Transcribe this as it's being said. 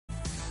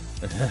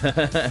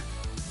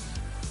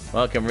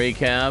Welcome,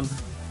 Recab.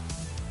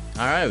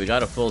 Alright, we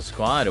got a full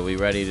squad. Are we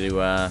ready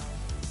to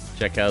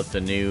check out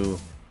the new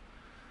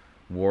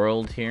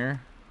world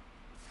here?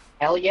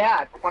 Hell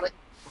yeah,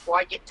 before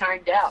I get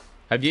timed out.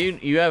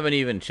 You haven't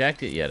even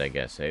checked it yet, I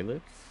guess, eh,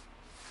 Luke?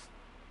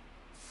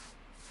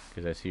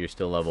 Because I see you're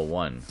still level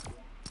 1.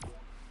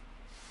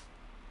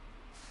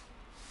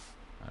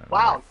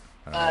 Wow,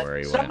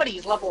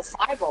 somebody's level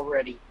 5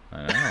 already.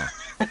 I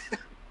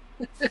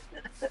know.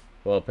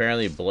 Well,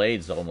 apparently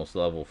Blade's almost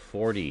level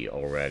 40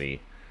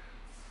 already.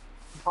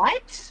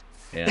 What?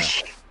 Yeah.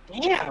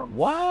 Damn.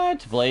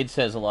 What? Blade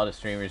says a lot of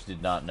streamers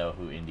did not know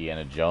who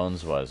Indiana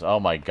Jones was. Oh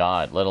my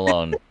god, let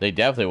alone... they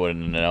definitely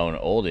wouldn't have known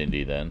old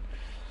Indy then.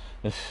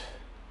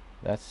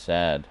 That's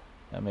sad.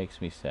 That makes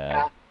me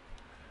sad.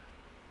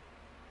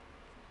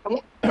 Yeah.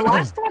 The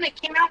last one, it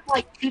came out in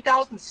like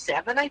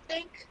 2007, I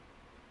think?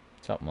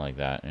 Something like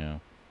that, yeah.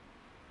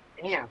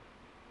 Damn. It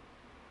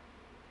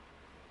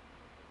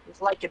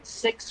was like in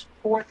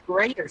 4th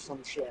grade or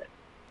some shit.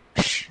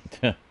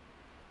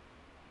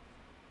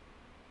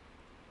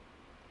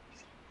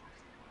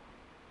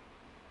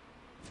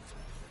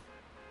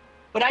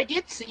 But I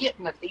did see it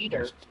in the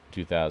theater.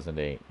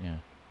 2008, yeah.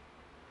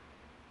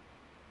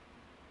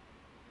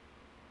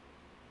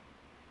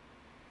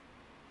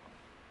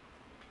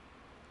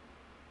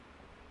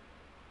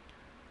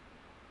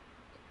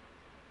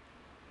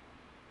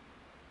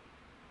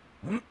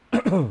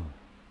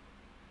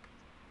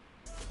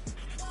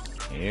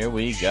 Here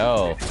we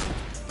go.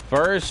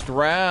 First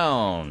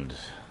round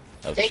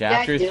of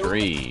Chapter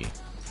 3.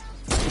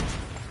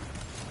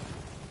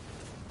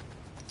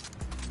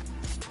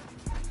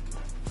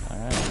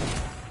 Alright.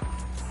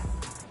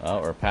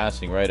 Well, we're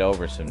passing right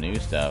over some new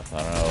stuff.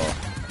 I don't know.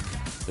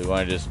 Do we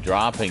want to just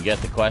drop and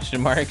get the question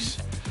marks?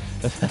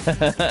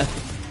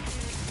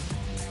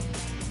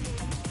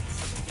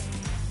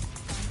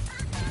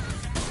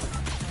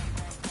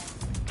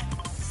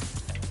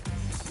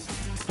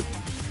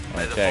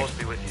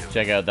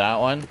 Check out that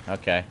one?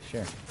 Okay,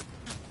 sure.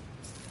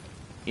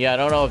 Yeah, I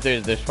don't know if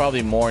there's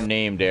probably more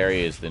named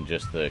areas than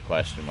just the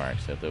question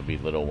marks. That there'll be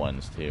little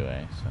ones too,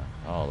 eh? So,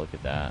 oh, look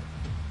at that.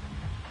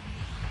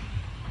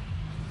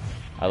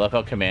 I love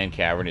how Command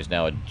Cavern is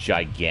now a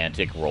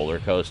gigantic roller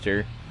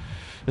coaster.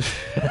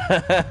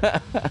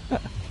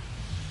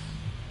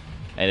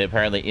 And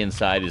apparently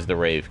inside is the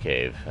Rave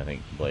Cave, I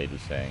think Blade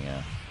was saying,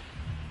 yeah.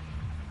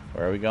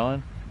 Where are we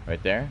going?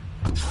 Right there?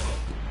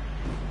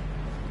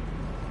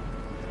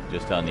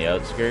 Just on the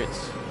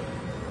outskirts.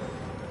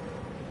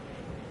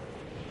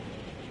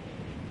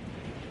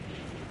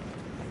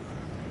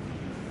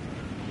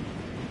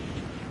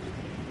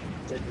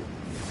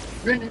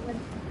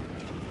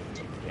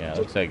 Yeah,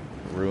 looks like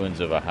ruins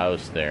of a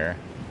house there.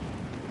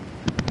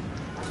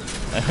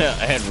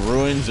 And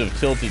ruins of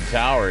tilted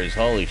towers.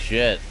 Holy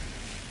shit.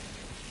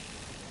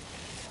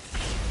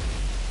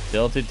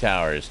 Tilted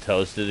towers,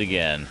 toasted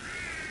again.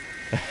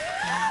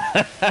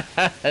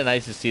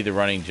 Nice to see the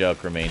running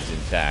joke remains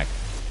intact.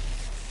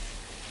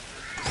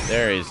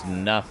 There is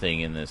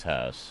nothing in this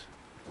house.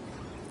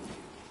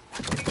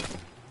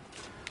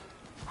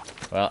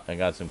 Well, I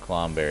got some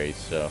clomberries,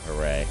 so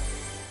hooray.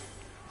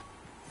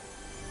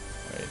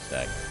 Wait a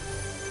sec.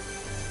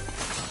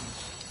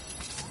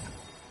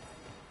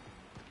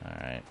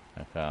 Alright,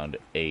 I found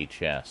a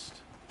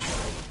chest.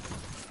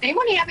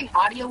 Anybody having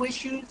audio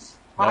issues?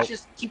 Nope. It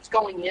just keeps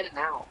going in and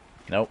out.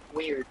 Nope.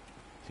 Weird.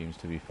 Seems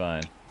to be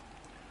fine.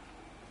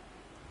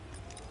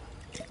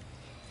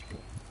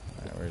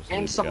 Right,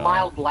 and some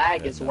mild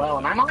lag as well.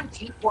 And I'm on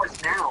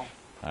T-Force now.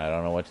 I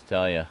don't know what to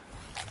tell you.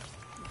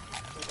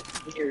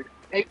 It's weird.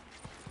 Hey,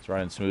 it's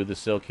running smooth as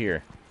silk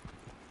here.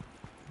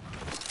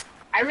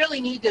 I really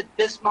need to,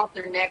 this month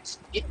or next,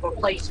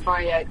 replace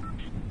my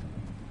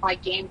my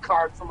game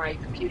card for my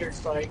computer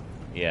so I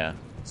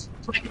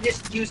can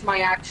just use my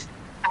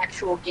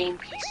actual game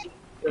PC.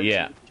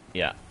 Yeah,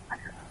 yeah.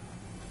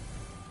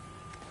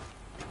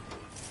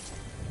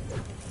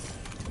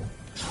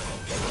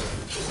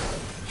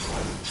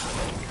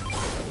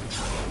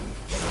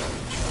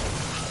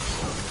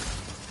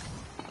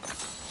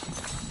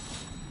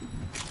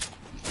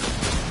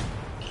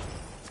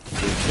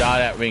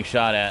 Being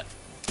shot at.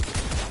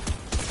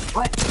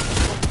 What?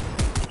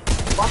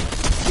 Fuck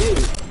you.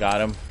 Got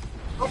him.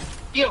 Fuck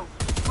you.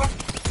 Fuck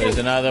There's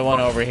you. another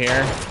one over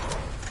here.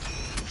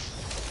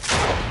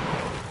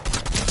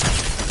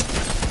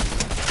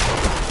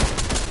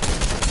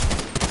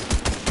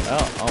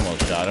 Oh,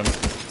 almost got him.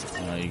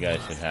 Oh, you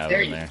guys should have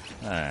him there.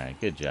 Alright,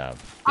 good job.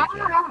 Good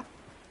job.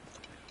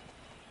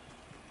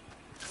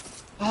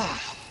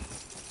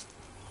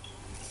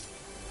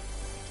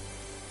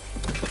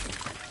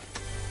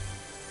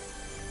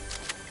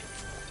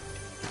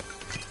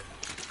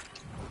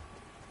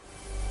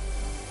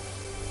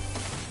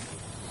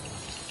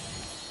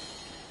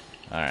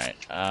 Alright,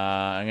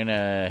 I'm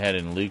gonna head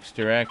in Luke's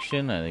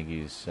direction. I think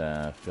he's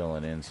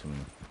filling in some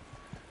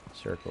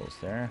circles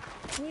there.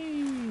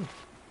 Whee!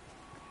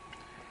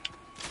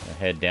 I'll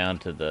head down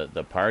to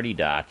the party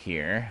dock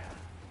here.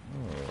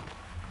 Ooh.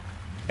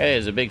 Hey,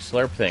 there's a big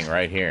slurp thing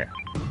right here.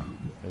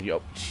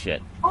 Yo,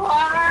 shit.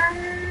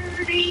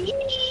 Party!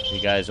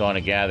 You guys want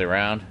to gather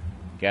around?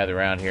 Gather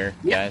around here,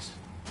 guys?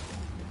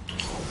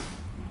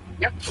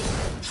 Yep.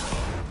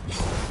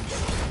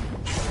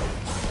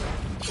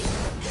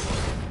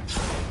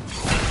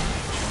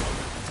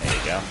 There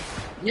you go.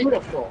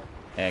 Beautiful.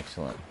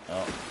 Excellent.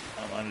 Oh,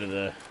 I'm under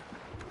the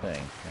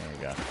thing. There you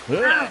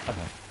go.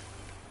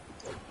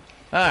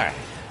 Alright.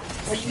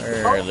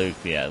 Where Luke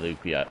be at?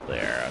 Luke be up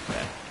there.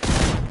 Okay.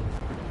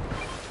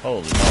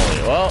 Holy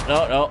moly. Well,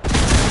 no.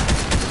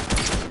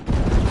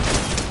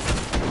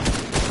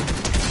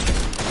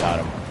 Got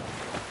him.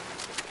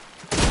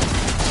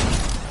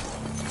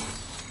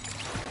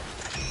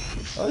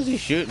 What is he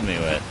shooting me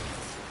with?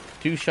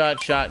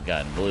 2-shot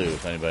shotgun, blue,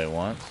 if anybody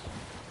wants.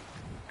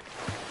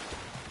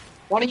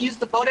 Want to use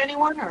the boat,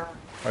 anyone?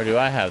 Or do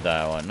I have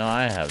that one? No,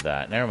 I have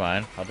that. Never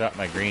mind. I'll drop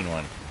my green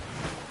one.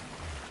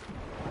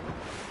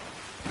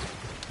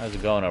 How's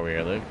it going over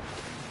here, Luke?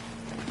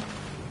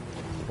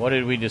 What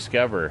did we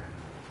discover?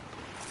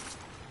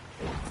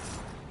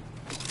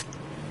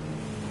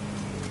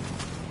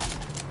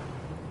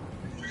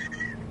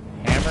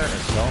 Hammer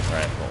assault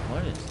rifle.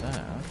 What is that?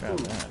 I'll grab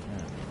that.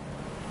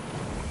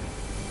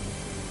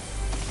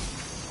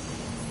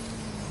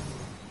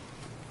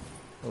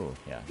 Yeah. Oh,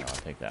 yeah, no, I'll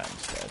take that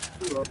instead.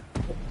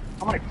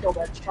 I'm gonna kill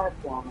that shark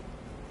for him.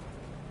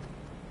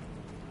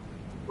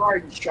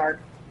 Garden shark.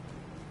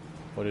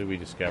 What did we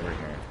discover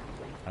here?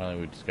 I don't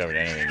think we discovered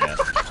anything yet.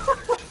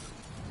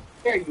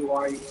 There you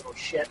are, you little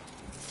shit.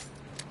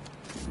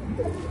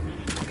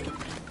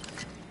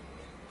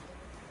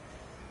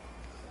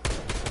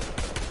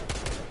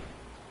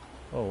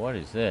 Oh, what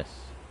is this?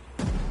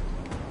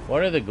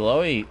 What are the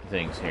glowy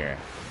things here?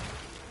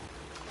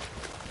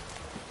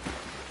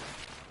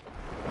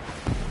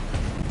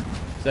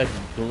 It's like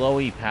a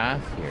glowy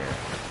path here.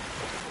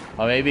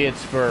 Oh, maybe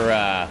it's for,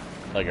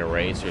 like a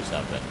race or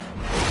something.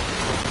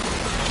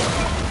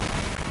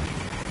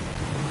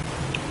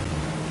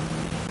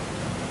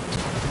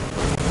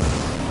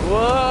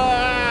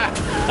 Whoa!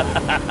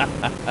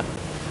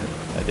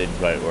 That didn't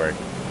quite work.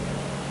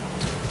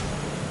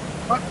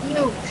 Fuck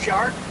you,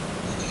 shark.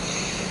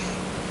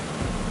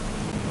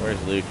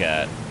 Where's Luke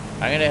at?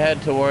 I'm gonna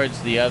head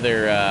towards the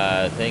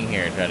other thing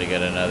here and try to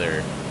get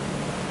another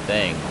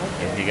thing.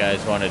 Okay. If you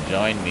guys want to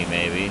join me,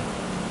 maybe.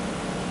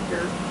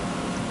 Sure.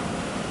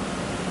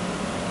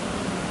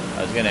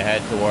 I was gonna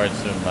head towards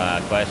some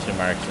question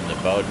marks in the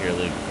boat here,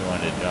 Luke, if you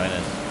wanted to join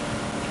us.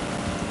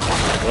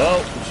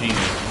 Whoa,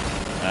 Jesus.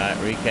 Alright,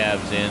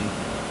 recab's in.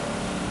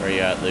 Where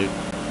you at, Luke?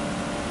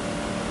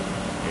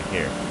 You're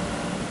here.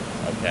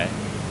 Okay.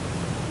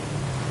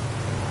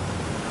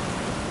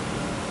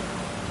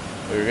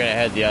 We were gonna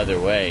head the other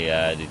way.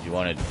 Did you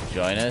want to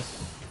join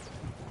us?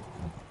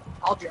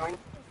 I'll join.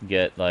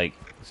 Get, like,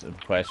 some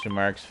question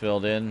marks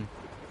filled in?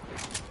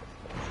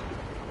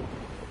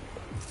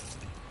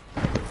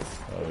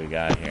 What do we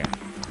got here?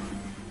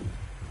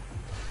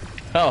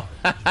 Oh!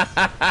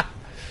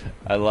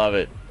 I love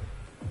it.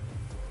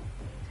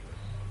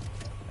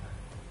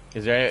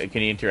 Is there?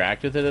 Can you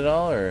interact with it at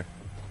all, or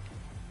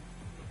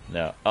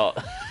no? Oh,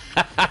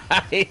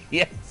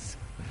 yes,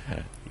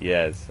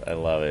 yes, I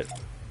love it.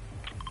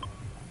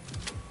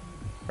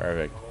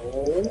 Perfect.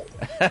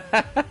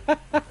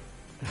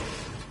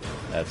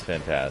 That's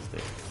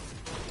fantastic.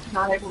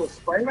 Not able to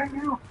spray right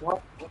now?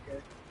 What? Okay.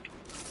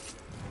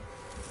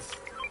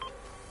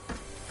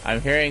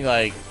 I'm hearing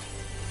like,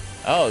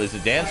 oh, there's a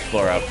dance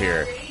floor up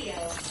here.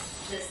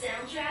 The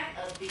soundtrack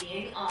of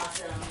being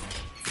awesome.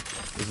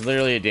 There's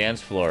literally a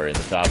dance floor in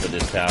the top of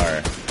this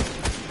tower.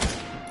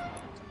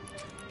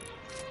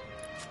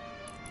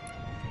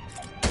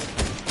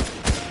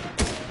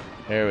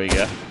 There we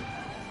go.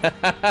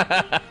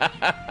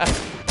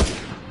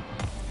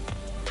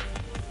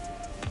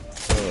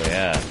 Oh,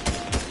 yeah.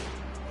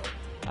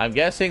 I'm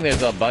guessing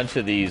there's a bunch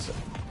of these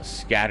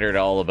scattered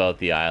all about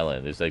the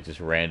island. There's like just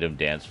random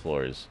dance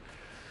floors.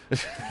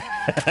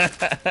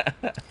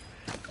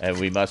 And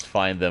we must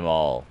find them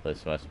all.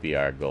 This must be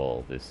our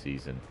goal this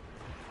season.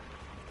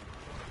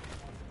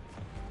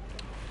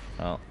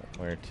 Well,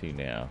 where to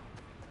now?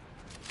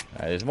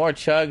 Alright, there's more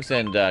chugs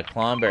and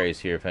clomberries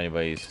here if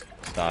anybody's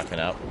stocking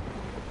up.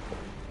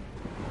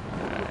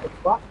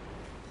 Alright.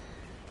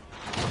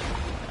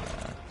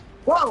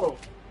 Whoa!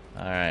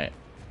 Alright.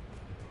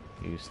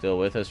 You still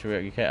with us?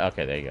 You can?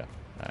 Okay, there you go.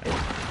 Alright.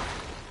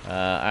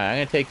 Alright, I'm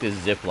gonna take this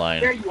zip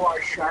line. There you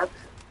are, Shark.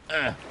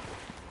 I'm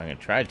gonna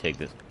try to take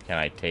this. Can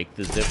I take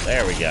the zip?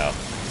 There we go.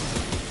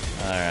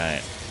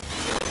 Alright.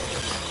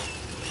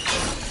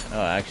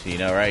 Oh, actually, you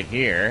know, right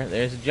here,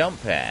 there's a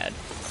jump pad.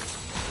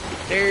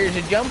 There's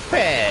a jump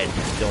pad,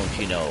 don't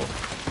you know?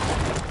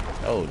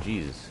 Oh,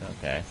 Jesus.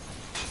 Okay.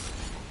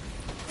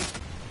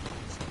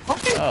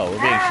 Oh,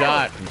 we're being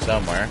shot from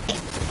somewhere.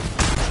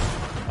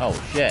 Oh,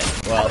 shit.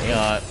 Well, you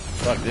know what?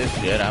 Fuck this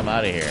shit. I'm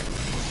out of here.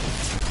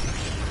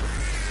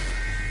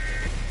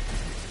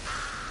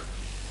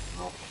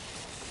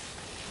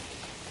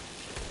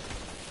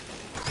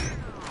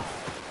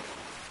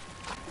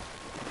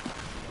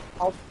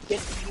 I'll get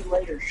to you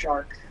later,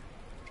 Shark.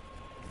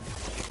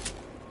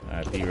 Alright,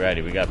 Alright, be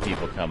ready. We got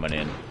people coming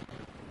in.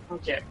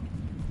 Okay.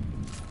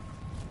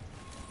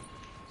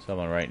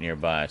 Someone right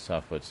nearby. I saw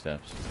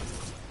footsteps.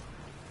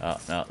 Oh,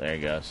 no, there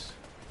he goes.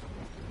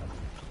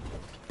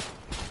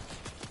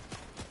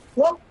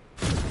 Whoa!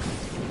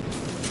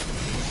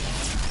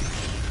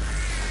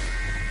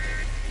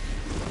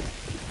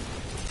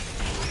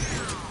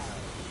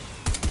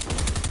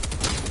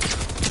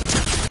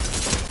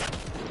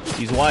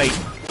 He's white.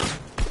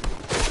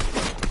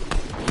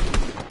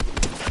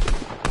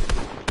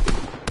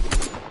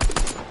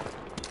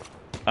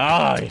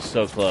 Ah, he's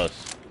so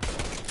close.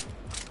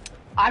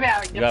 I'm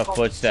having We got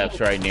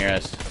footsteps right near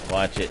us.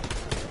 Watch it.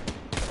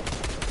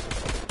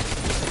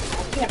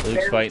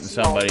 Luke's fighting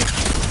somebody.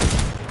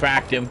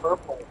 Cracked him.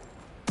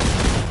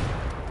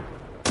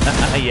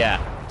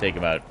 Yeah, take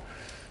him out.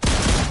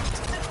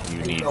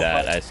 You need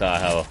that. I saw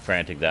how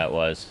frantic that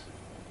was.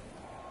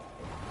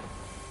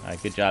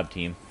 Alright, good job,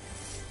 team.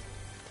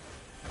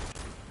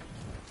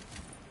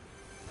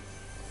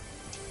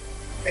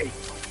 Hey.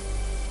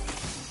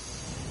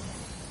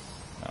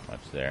 Not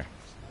much there.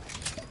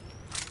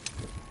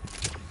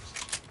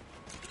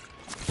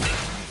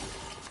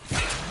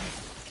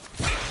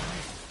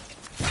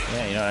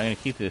 Yeah, you know, I'm gonna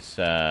keep this,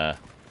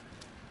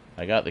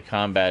 I got the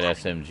combat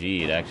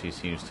SMG. It actually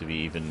seems to be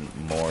even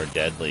more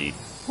deadly.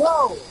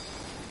 Whoa!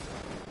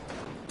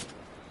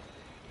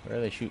 Where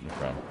are they shooting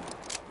from?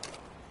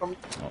 From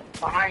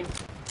behind.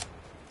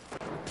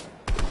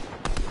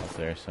 Up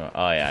there, so...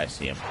 Oh, yeah, I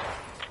see him.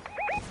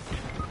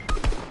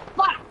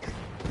 Fuck!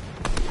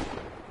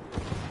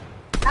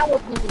 That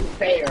wasn't even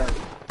fair.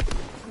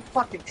 I'm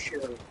fucking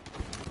sure.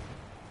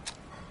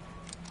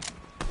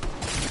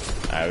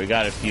 Alright, we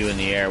got a few in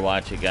the air.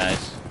 Watch it,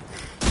 guys.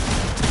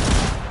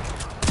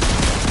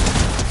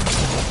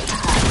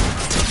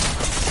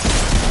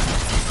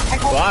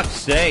 Fuck's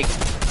sake.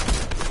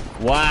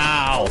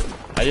 Wow.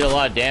 I did a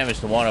lot of damage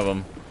to one of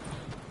them.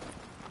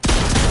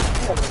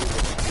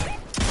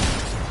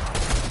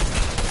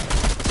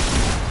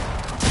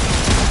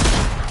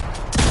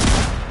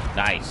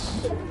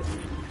 Nice.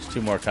 There's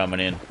two more coming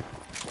in.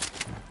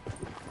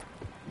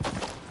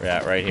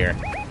 Yeah, right here.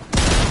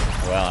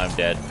 Well, I'm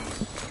dead.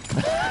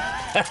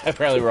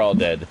 Apparently we're all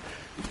dead.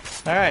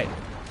 Alright.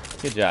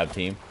 Good job,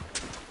 team.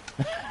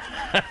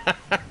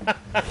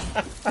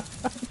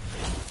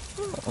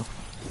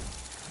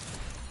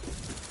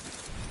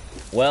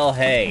 Well,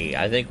 hey,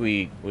 I think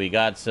we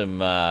got some,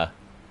 No,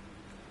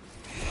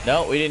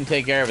 we didn't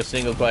take care of a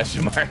single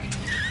question mark.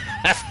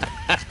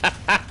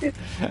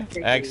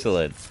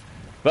 Excellent.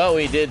 But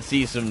we did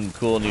see some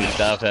cool new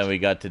stuff, and we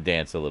got to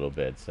dance a little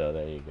bit, so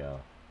there you go.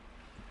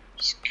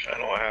 It's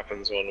kind of what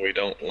happens when we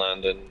don't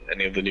land in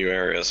any of the new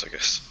areas, I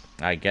guess.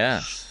 I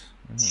guess.